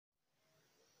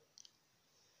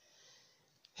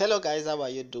Hello guys, how are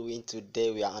you doing today?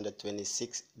 We are on the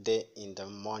 26th day in the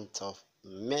month of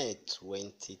May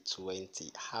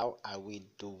 2020. How are we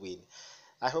doing?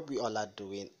 I hope we all are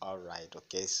doing all right.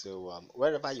 Okay, so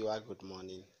wherever you are, good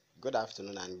morning, good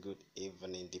afternoon, and good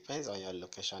evening. Depends on your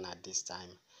location at this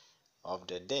time of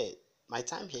the day. My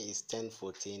time here is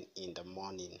 10:14 in the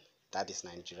morning. That is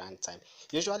Nigerian time.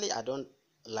 Usually I don't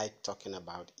like talking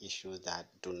about issues that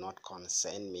do not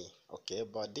concern me, okay,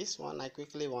 but this one I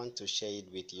quickly want to share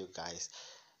it with you guys.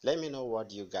 Let me know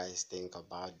what you guys think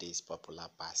about this popular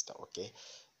pastor. Okay,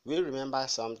 we remember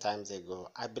some times ago,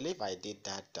 I believe I did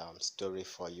that story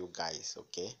for you guys.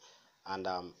 Okay, and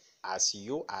as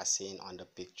you are seeing on the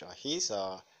picture, he's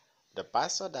the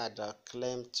pastor that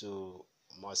claimed to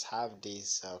must have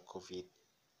this COVID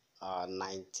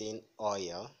 19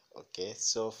 oil. Okay,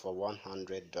 so for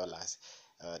 $100,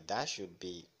 that should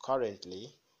be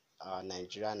currently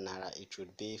Nigerian naira, it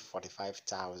would be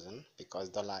 45,000 because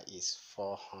dollar is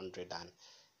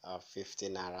 450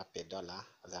 naira per dollar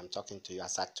as I'm talking to you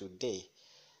as at today.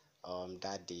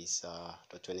 That is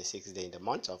the 26th day in the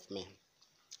month of May.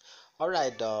 All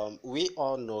right, we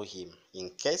all know him. In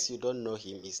case you don't know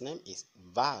him, his name is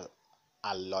Val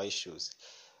Aloysius.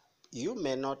 You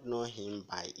may not know him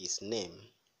by his name,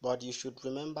 but you should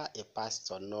remember a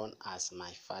pastor known as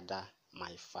my father,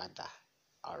 my father.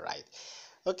 All right.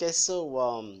 Okay,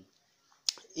 so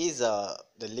he's the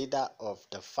leader of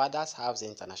the Father's House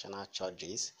International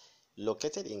Churches,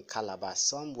 located in Calabar,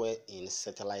 somewhere in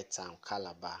satellite town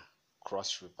Calabar,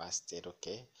 Cross River State.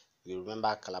 Okay, we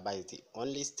remember Calabar is the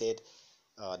only state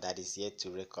that is yet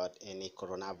to record any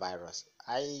coronavirus.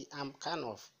 I am kind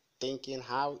of thinking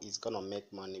how he's gonna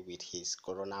make money with his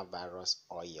coronavirus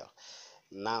oil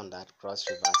now that Cross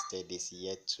River State is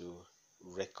yet to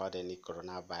record any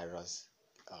coronavirus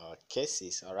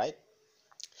cases. All right,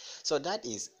 so that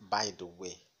is by the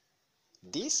way.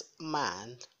 This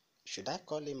man, should I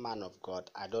call him man of God?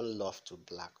 I don't love to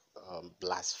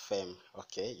blaspheme.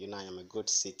 Okay, you know I am a good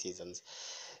citizen.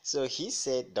 So he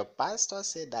said, the pastor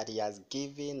said that he has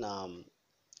given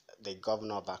the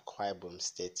governor of Akwa Ibom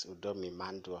State, Udom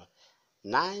Emmanuel,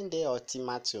 9-day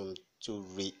ultimatum to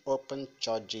reopen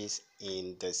churches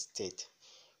in the state.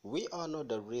 We all know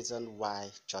the reason why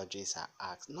churches are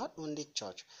asked. Not only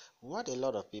church, what a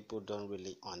lot of people don't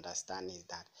really understand is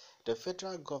that the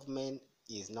federal government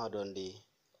is not only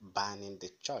banning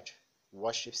the church,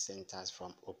 worship centers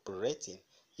from operating,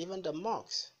 even the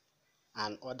mosques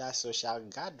and other social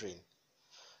gathering.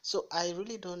 So I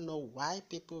really don't know why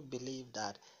people believe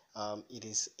that it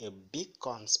is a big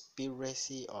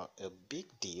conspiracy or a big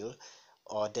deal,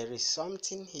 or there is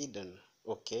something hidden,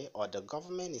 okay, or the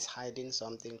government is hiding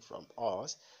something from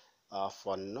us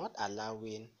for not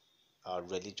allowing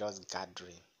religious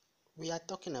gathering. We are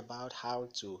talking about how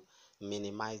to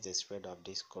minimize the spread of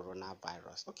this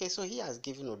coronavirus. Okay, so he has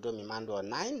given Udom Emmanuel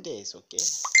 9 days. Okay,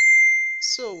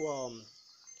 so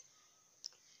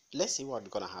let's see what's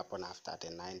gonna happen after the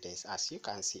 9 days, as you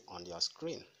can see on your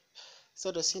screen.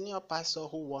 So the senior pastor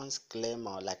who once claimed,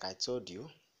 like I told you,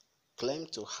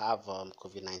 claimed to have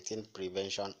COVID-19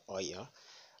 prevention oil,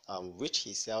 which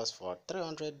he sells for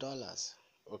 $300.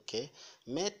 Okay,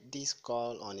 made this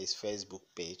call on his Facebook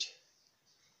page.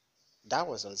 That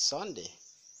was on Sunday.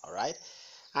 All right,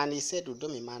 and he said,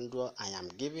 Udom Emmanuel, I am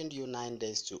giving you 9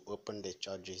 days to open the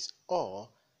churches, or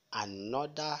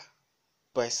another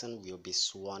person will be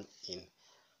sworn in.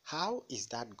 How is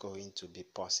that going to be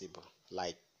possible?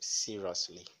 Like,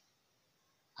 seriously,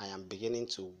 I am beginning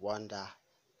to wonder,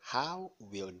 how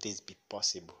will this be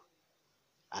possible?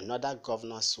 Another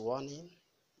governor sworn in?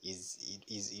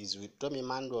 Is Udom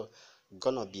Emmanuel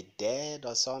gonna be dead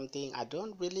or something? I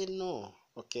don't really know.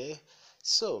 Okay,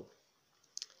 so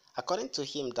according to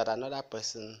him, that another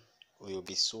person will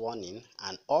be sworn in,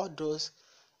 and all those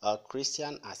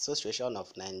Christian Association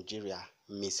of Nigeria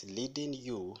misleading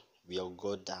you will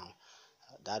go down.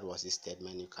 That was his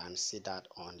statement. You can see that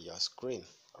on your screen.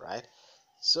 All right,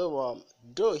 so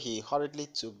though he hurriedly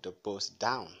took the post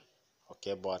down,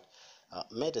 okay, but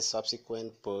made a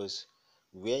subsequent post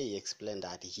where he explained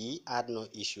that he had no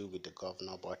issue with the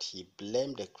governor, but he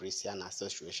blamed the Christian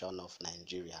Association of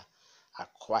Nigeria,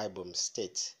 Akwa Ibom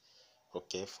State,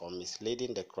 okay, for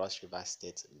misleading the Cross River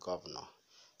State governor.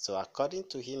 So according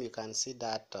to him, you can see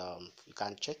that you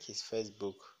can check his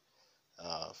Facebook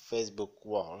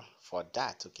wall for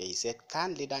that. Okay, he said,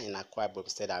 can leader in Akwa Ibom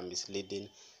State are misleading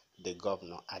the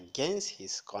governor against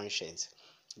his conscience.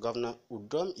 Governor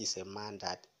Udom is a man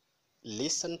that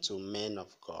listens to men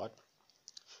of God,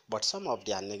 but some of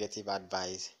their negative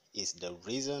advice is the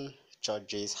reason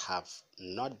churches have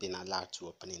not been allowed to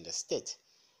open in the state.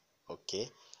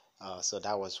 Okay, So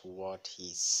that was what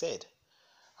he said.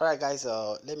 Alright guys,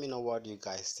 let me know what you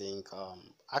guys think.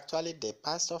 Actually, the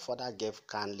pastor further gave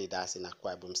CAN leaders in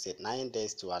Akwa Ibom State 9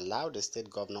 days to allow the state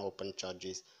governor open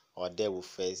churches or they will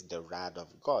face the wrath of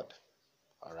God.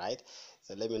 Alright,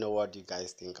 so let me know what you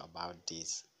guys think about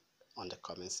this on the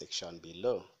comment section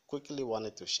below. Quickly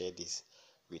wanted to share this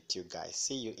with you guys.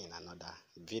 See you in another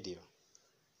video.